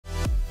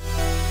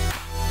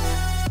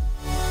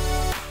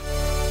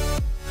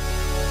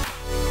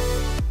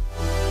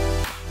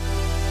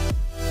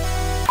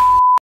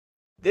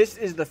This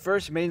is the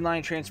first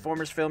mainline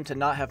Transformers film to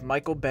not have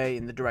Michael Bay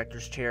in the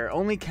director's chair,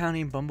 only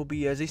counting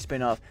Bumblebee as a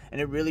spin-off, and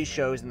it really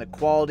shows in the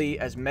quality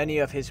as many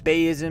of his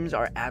Bayisms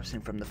are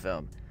absent from the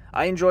film.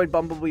 I enjoyed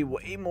Bumblebee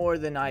way more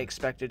than I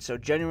expected, so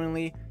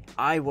genuinely,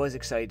 I was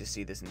excited to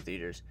see this in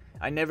theaters.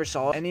 I never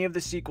saw any of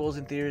the sequels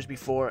in theaters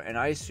before, and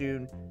I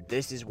assumed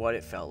this is what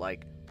it felt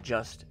like.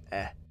 Just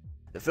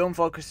The film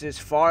focuses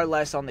far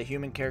less on the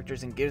human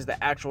characters and gives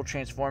the actual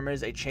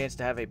Transformers a chance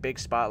to have a big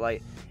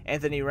spotlight.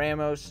 Anthony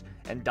Ramos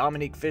and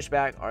Dominique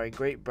Fishback are a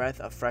great breath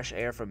of fresh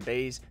air from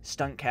Bay's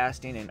stunt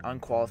casting and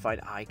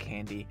unqualified eye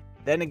candy.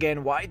 Then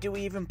again, why do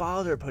we even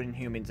bother putting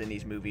humans in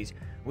these movies?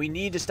 We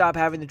need to stop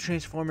having the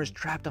Transformers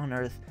trapped on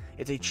Earth.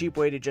 It's a cheap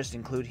way to just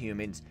include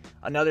humans.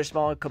 Another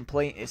small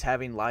complaint is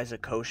having Liza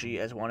Koshy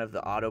as one of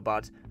the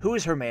Autobots. Who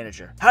is her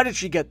manager? How did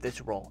she get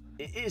this role?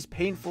 It is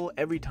painful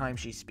every time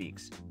she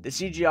speaks. The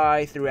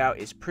CGI throughout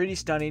is pretty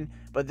stunning,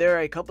 but there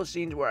are a couple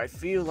scenes where I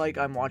feel like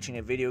I'm watching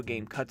a video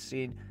game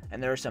cutscene,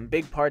 and there are some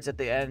big parts at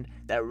the end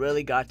that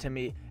really got to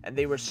me, and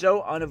they were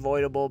so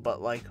unavoidable,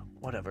 but like,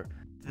 whatever.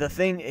 The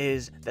thing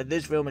is that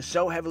this film is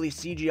so heavily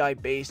CGI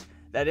based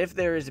that if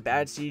there is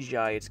bad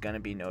CGI, it's gonna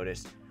be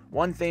noticed.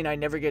 One thing I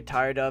never get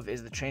tired of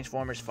is the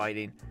Transformers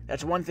fighting.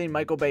 That's one thing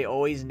Michael Bay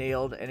always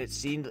nailed, and it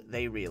seemed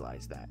they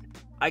realized that.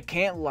 I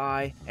can't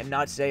lie and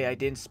not say I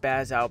didn't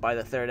spaz out by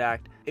the third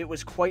act. It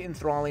was quite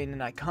enthralling,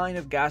 and I kind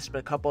of gasped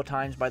a couple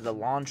times by the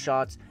long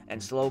shots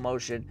and slow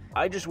motion.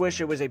 I just wish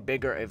it was a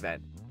bigger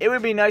event. It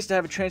would be nice to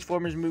have a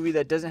Transformers movie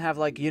that doesn't have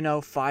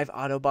 5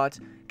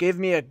 Autobots. Give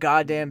me a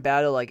goddamn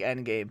battle like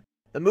Endgame.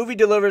 The movie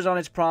delivers on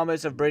its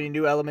promise of bringing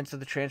new elements to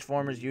the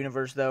Transformers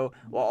universe though,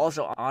 while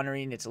also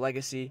honoring its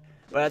legacy.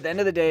 But at the end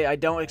of the day, I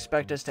don't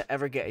expect us to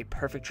ever get a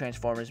perfect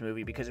Transformers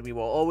movie because we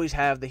will always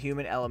have the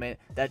human element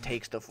that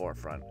takes the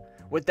forefront.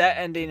 With that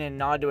ending and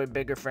nod to a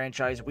bigger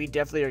franchise, we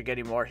definitely are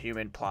getting more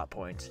human plot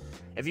points.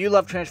 If you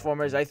love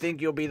Transformers, I think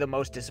you'll be the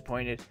most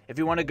disappointed. If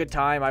you want a good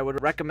time, I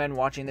would recommend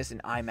watching this in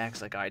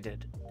IMAX like I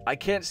did. I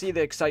can't see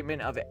the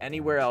excitement of it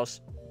anywhere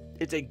else.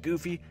 It's a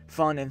goofy,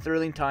 fun, and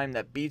thrilling time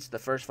that beats the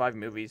first 5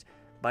 movies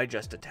by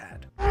just a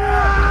tad.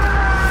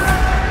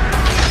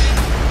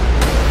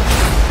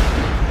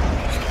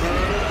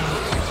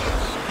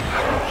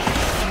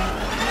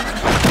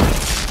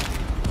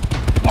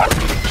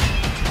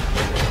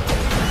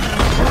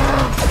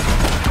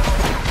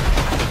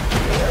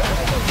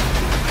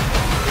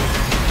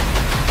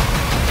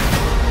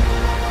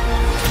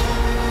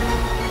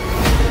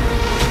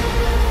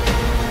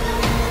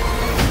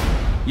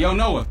 Yo,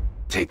 Noah,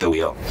 take the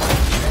wheel.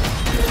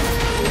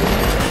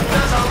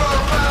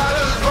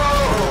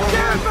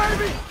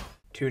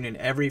 Tune in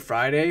every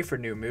Friday for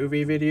new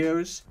movie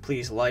videos.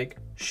 Please like,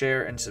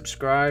 share, and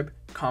subscribe.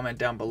 Comment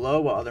down below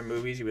what other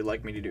movies you would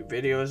like me to do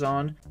videos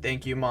on.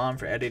 Thank you, Mom,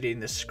 for editing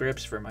the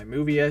scripts for my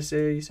movie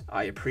essays.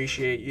 I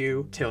appreciate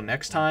you. Till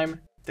next time,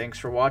 thanks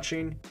for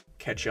watching.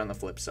 Catch you on the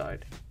flip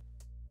side.